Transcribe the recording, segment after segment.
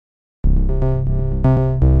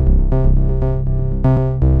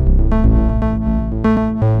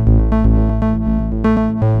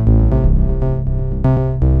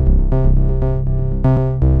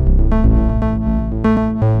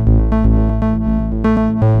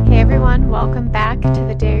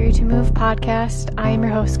Podcast. I am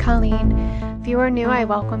your host, Colleen. If you are new, I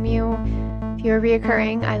welcome you. If you are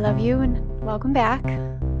reoccurring, I love you and welcome back.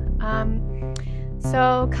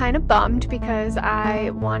 So kind of bummed because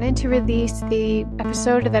I wanted to release the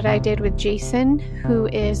episode that I did with Jason, who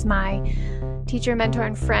is my teacher, mentor,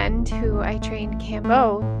 and friend who I trained in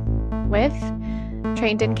Cambo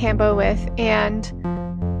with, and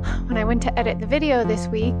when I went to edit the video this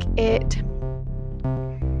week, it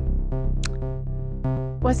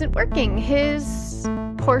wasn't working. His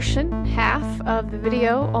portion, half of the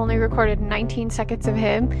video, only recorded 19 seconds of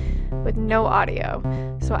him with no audio.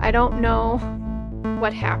 So I don't know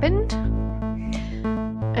what happened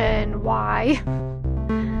and why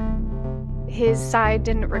his side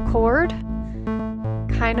didn't record.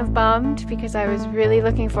 Kind of bummed because I was really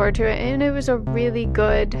looking forward to it, and it was a really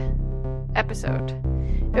good episode.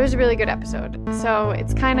 So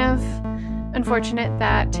it's kind of unfortunate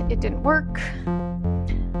that it didn't work.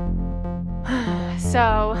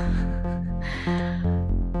 So,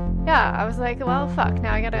 yeah, I was like, well, fuck,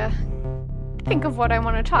 now I gotta think of what I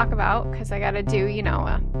want to talk about, because I gotta do,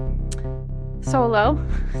 a solo.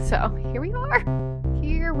 So,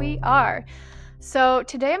 here we are. So,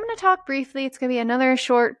 today I'm going to talk briefly. It's going to be another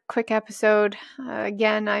short, quick episode.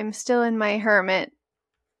 Again, I'm still in my hermit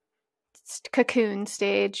cocoon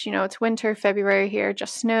stage. It's winter, February here,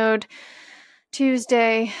 just snowed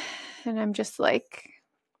Tuesday, and I'm just like,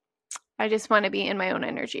 I just want to be in my own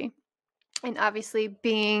energy. And obviously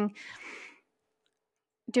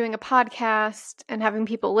doing a podcast and having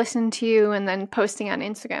people listen to you and then posting on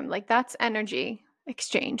Instagram, like that's energy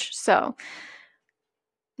exchange. So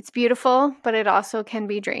it's beautiful, but it also can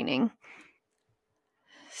be draining.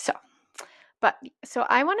 So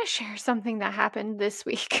I want to share something that happened this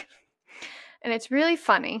week. And it's really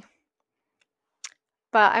funny.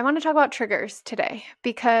 But I want to talk about triggers today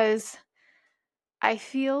because I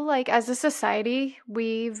feel like as a society,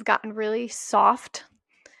 we've gotten really soft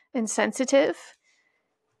and sensitive,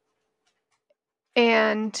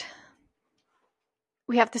 and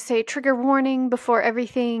we have to say trigger warning before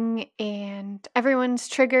everything, and everyone's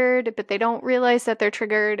triggered, but they don't realize that they're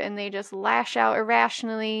triggered, and they just lash out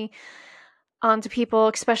irrationally onto people,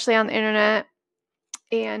 especially on the internet,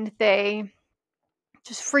 and they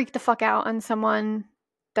just freak the fuck out on someone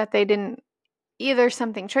that they didn't. Either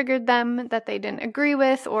something triggered them that they didn't agree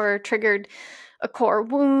with, or triggered a core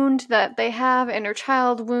wound that they have, inner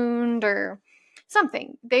child wound, or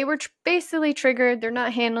something. They were basically triggered. They're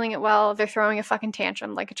not handling it well. They're throwing a fucking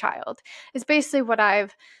tantrum like a child. It's basically what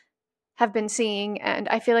have been seeing, and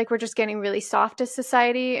I feel like we're just getting really soft as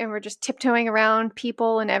society, and we're just tiptoeing around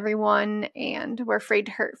people and everyone, and we're afraid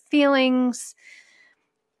to hurt feelings.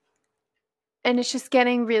 And it's just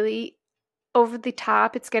getting really over the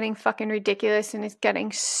top. It's getting fucking ridiculous, and it's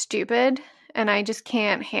getting stupid, and I just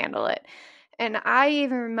can't handle it. And I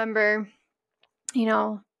even remember,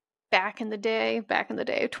 back in the day of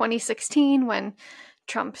 2016, when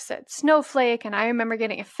Trump said snowflake, and I remember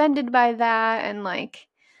getting offended by that and like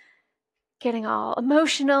getting all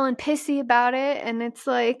emotional and pissy about it. And it's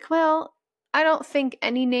like, well, I don't think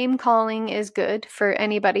any name calling is good for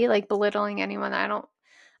anybody, like belittling anyone.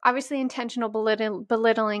 Obviously, intentional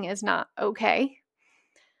belittling is not okay.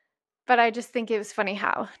 But I just think it was funny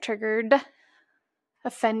how triggered,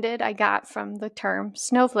 offended I got from the term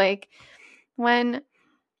snowflake when,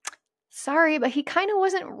 sorry, but he kind of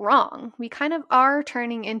wasn't wrong. We kind of are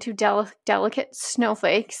turning into delicate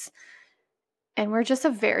snowflakes. And we're just a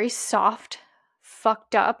very soft,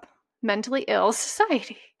 fucked up, mentally ill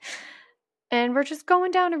society. And we're just going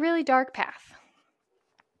down a really dark path.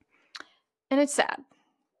 And it's sad.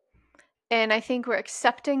 And I think we're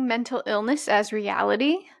accepting mental illness as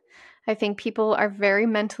reality. I think people are very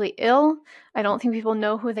mentally ill. I don't think people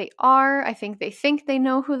know who they are. I think they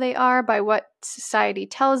know who they are by what society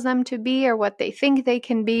tells them to be or what they think they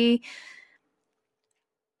can be.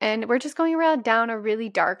 And we're just going around down a really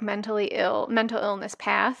dark mental illness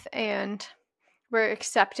path, and we're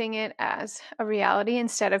accepting it as a reality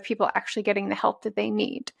instead of people actually getting the help that they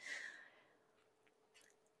need.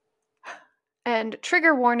 And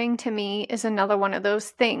trigger warning to me is another one of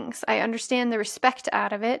those things. I understand the respect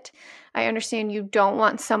out of it. I understand you don't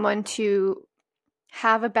want someone to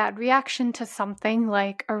have a bad reaction to something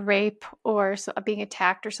like a rape or being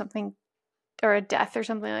attacked or something, or a death or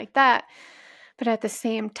something like that. But at the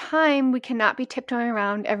same time, we cannot be tiptoeing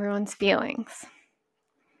around everyone's feelings.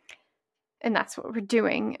 And that's what we're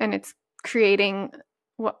doing. And it's creating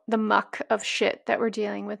the muck of shit that we're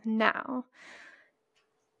dealing with now.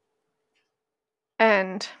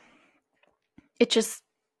 And it just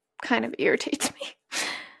kind of irritates me.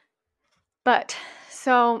 But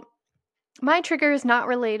so my trigger is not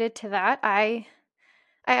related to that. I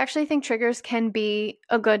actually think triggers can be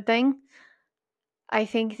a good thing. I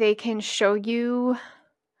think they can show you,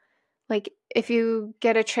 like, if you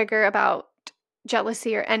get a trigger about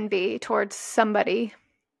jealousy or envy towards somebody,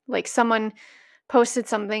 like someone posted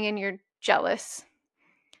something and you're jealous.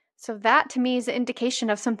 So that to me is an indication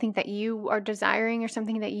of something that you are desiring or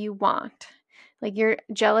something that you want. Like you're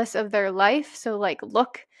jealous of their life. So like,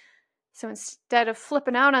 look. So instead of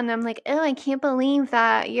flipping out on them like, oh, I can't believe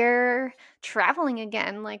that you're traveling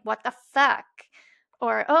again. Like, what the fuck?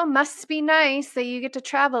 Or, oh, must be nice that you get to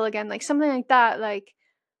travel again. Like something like that. Like,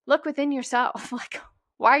 look within yourself. Like,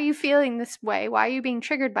 why are you feeling this way? Why are you being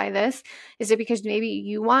triggered by this? Is it because maybe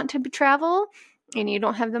you want to travel and you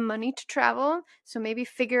don't have the money to travel? So maybe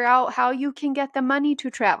figure out how you can get the money to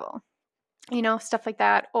travel. You know, stuff like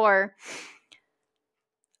that. Or,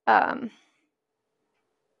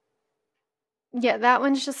 yeah, that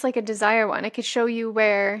one's just like a desire one. It could show you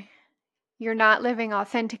where you're not living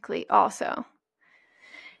authentically also.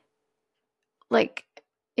 Like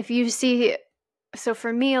if you see, so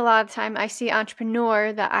for me, a lot of time I see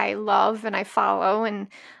entrepreneur that I love and I follow and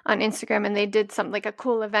on Instagram and they did something like a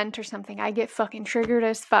cool event or something. I get fucking triggered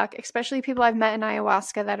as fuck, especially people I've met in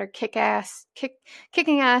ayahuasca that are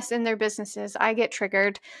kicking ass in their businesses. I get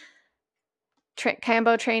triggered.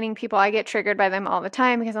 Kambo training people, I get triggered by them all the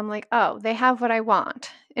time because I'm like, oh, they have what I want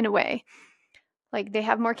in a way. Like they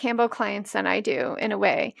have more Kambo clients than I do in a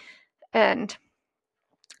way. And,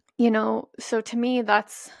 you know, so to me,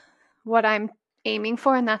 that's what I'm aiming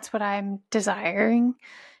for and that's what I'm desiring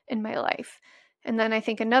in my life. And then I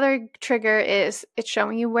think another trigger is it's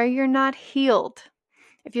showing you where you're not healed.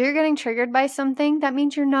 If you're getting triggered by something, that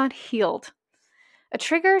means you're not healed. A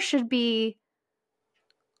trigger should be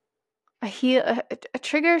a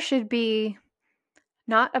trigger should be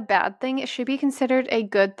not a bad thing. It should be considered a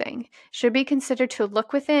good thing. It should be considered to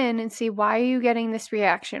look within and see, why are you getting this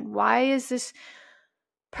reaction? Why is this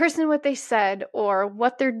person what they said or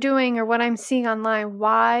what they're doing or what I'm seeing online?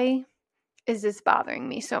 Why is this bothering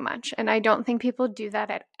me so much? And I don't think people do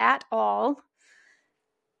that at all.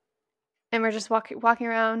 And we're just walking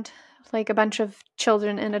around like a bunch of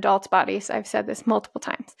children in adults' bodies. I've said this multiple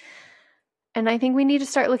times. And I think we need to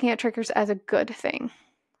start looking at triggers as a good thing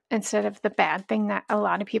instead of the bad thing that a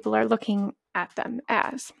lot of people are looking at them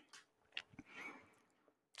as.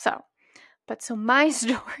 So my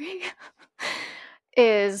story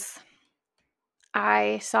is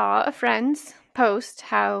I saw a friend's post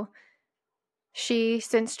how she,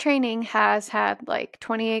 since training, has had like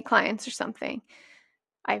 28 clients or something.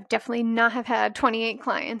 I've definitely not have had 28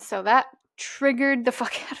 clients, so that triggered the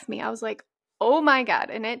fuck out of me. I was like, oh my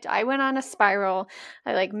God. And I went on a spiral.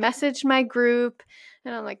 I like messaged my group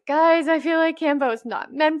and I'm like, guys, I feel like Kambo is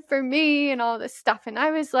not meant for me and all this stuff. And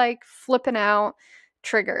I was like flipping out,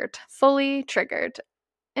 triggered, fully triggered.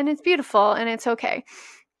 And it's beautiful and it's okay.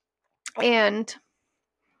 And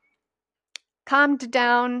calmed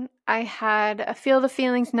down. I had a feel the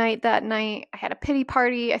feelings night that night. I had a pity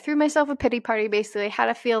party. I threw myself a pity party, basically. Had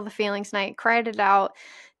a feel the feelings night, cried it out,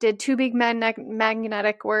 did 2 big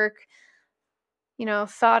magnetic work, you know,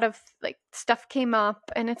 thought of like stuff came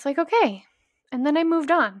up and it's like, okay. And then I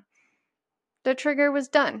moved on. The trigger was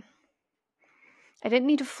done. I didn't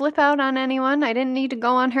need to flip out on anyone. I didn't need to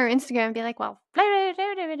go on her Instagram and be like, well,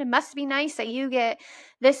 it must be nice that you get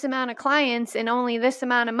this amount of clients in only this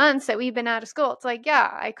amount of months that we've been out of school. It's like, yeah,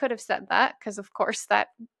 I could have said that because, of course, that's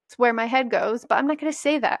where my head goes. But I'm not going to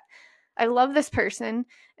say that. I love this person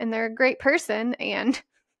and they're a great person and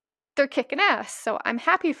they're kicking ass. So I'm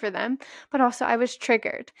happy for them. But also I was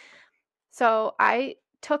triggered. So I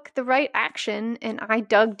took the right action and I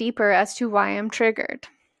dug deeper as to why I'm triggered.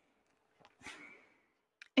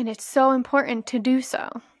 And it's so important to do so.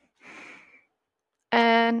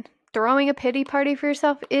 And throwing a pity party for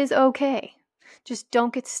yourself is okay. Just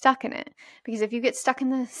don't get stuck in it. Because if you get stuck in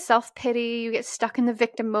the self-pity, you get stuck in the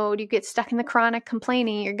victim mode, you get stuck in the chronic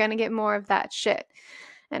complaining, you're going to get more of that shit.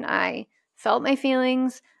 And I felt my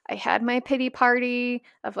feelings. I had my pity party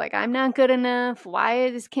of like, I'm not good enough. Why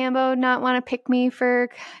does Kambo not want to pick me to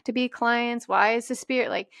be clients? Why is the spirit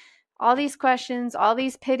like... all these questions, all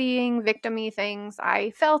these pitying, victim-y things,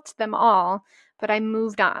 I felt them all, but I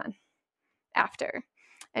moved on after.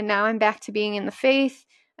 And now I'm back to being in the faith.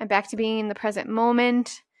 I'm back to being in the present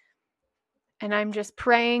moment. And I'm just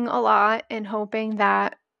praying a lot and hoping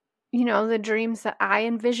that the dreams that I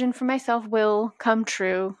envision for myself will come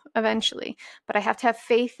true eventually. But I have to have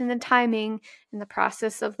faith in the timing, in the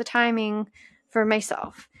process of the timing for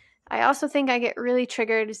myself. I also think I get really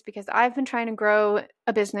triggered is because I've been trying to grow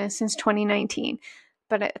a business since 2019.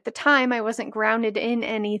 But at the time, I wasn't grounded in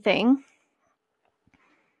anything.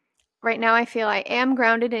 Right now, I feel I am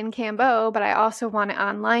grounded in Cambo, but I also want an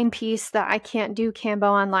online piece that I can't do Cambo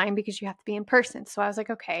online because you have to be in person. So I was like,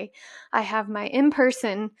 okay, I have my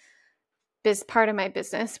in-person part of my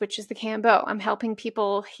business, which is the Cambo. I'm helping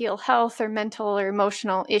people heal health or mental or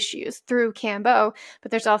emotional issues through Cambo, but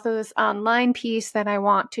there's also this online piece that I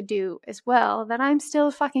want to do as well that I'm still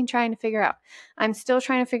fucking trying to figure out. I'm still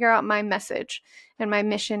trying to figure out my message and my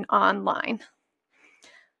mission online.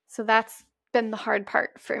 So that's been the hard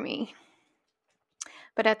part for me.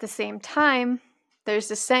 But at the same time, there's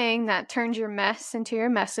a saying that turns your mess into your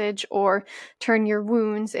message or turn your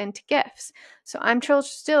wounds into gifts. So I'm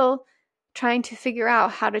still trying to figure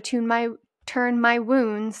out how to turn my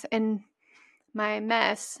wounds and my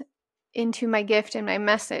mess into my gift and my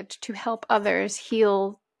message to help others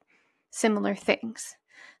heal similar things.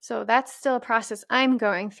 So that's still a process I'm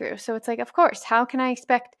going through. So it's like, of course, how can I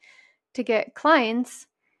expect to get clients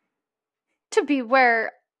to be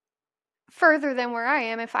further than where I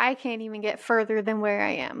am if I can't even get further than where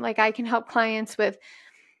I am? Like, I can help clients with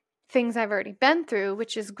things I've already been through,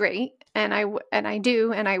 which is great. And I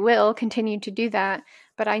do, and I will continue to do that.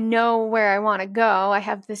 But I know where I want to go. I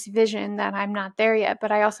have this vision that I'm not there yet,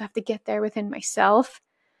 but I also have to get there within myself.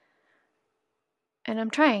 And I'm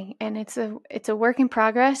trying, and it's a work in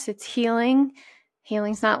progress. It's healing.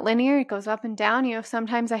 Healing's not linear. It goes up and down.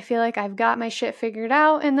 Sometimes I feel like I've got my shit figured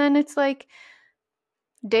out, and then it's like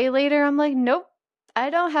a day later, I'm like, nope, I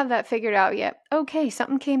don't have that figured out yet. Okay,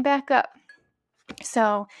 something came back up.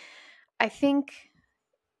 So I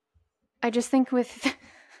just think with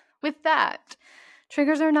that,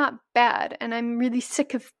 triggers are not bad. And I'm really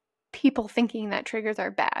sick of people thinking that triggers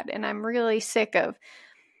are bad. And I'm really sick of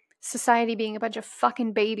society being a bunch of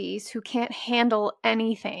fucking babies who can't handle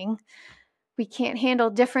anything. We can't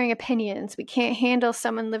handle differing opinions. We can't handle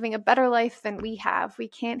someone living a better life than we have. We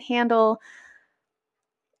can't handle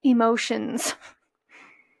emotions.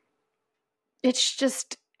 It's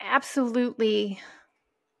just absolutely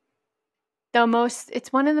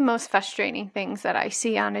it's one of the most frustrating things that I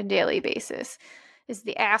see on a daily basis is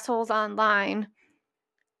the assholes online.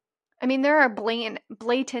 I mean, there are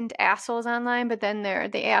blatant assholes online, but then there are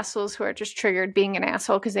the assholes who are just triggered being an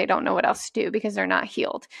asshole because they don't know what else to do because they're not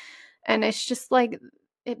healed. And it's just like,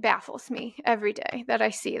 it baffles me every day that I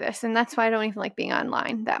see this. And that's why I don't even like being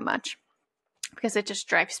online that much, because it just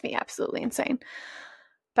drives me absolutely insane.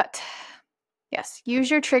 But yes,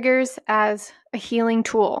 use your triggers as a healing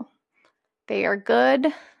tool. They are good.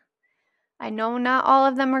 I know not all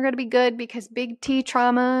of them are going to be good because big T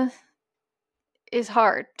trauma is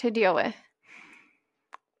hard to deal with.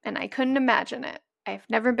 And I couldn't imagine it. I've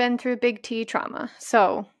never been through big T trauma.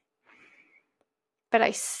 But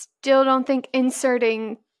I still don't think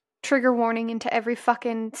inserting trigger warning into every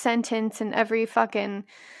fucking sentence and every fucking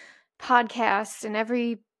podcast and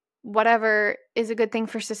every whatever is a good thing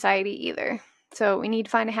for society either. So we need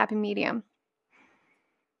to find a happy medium.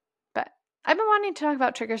 I've been wanting to talk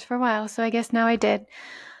about triggers for a while, so I guess now I did.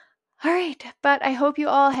 All right, but I hope you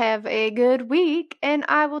all have a good week, and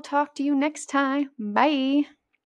I will talk to you next time. Bye.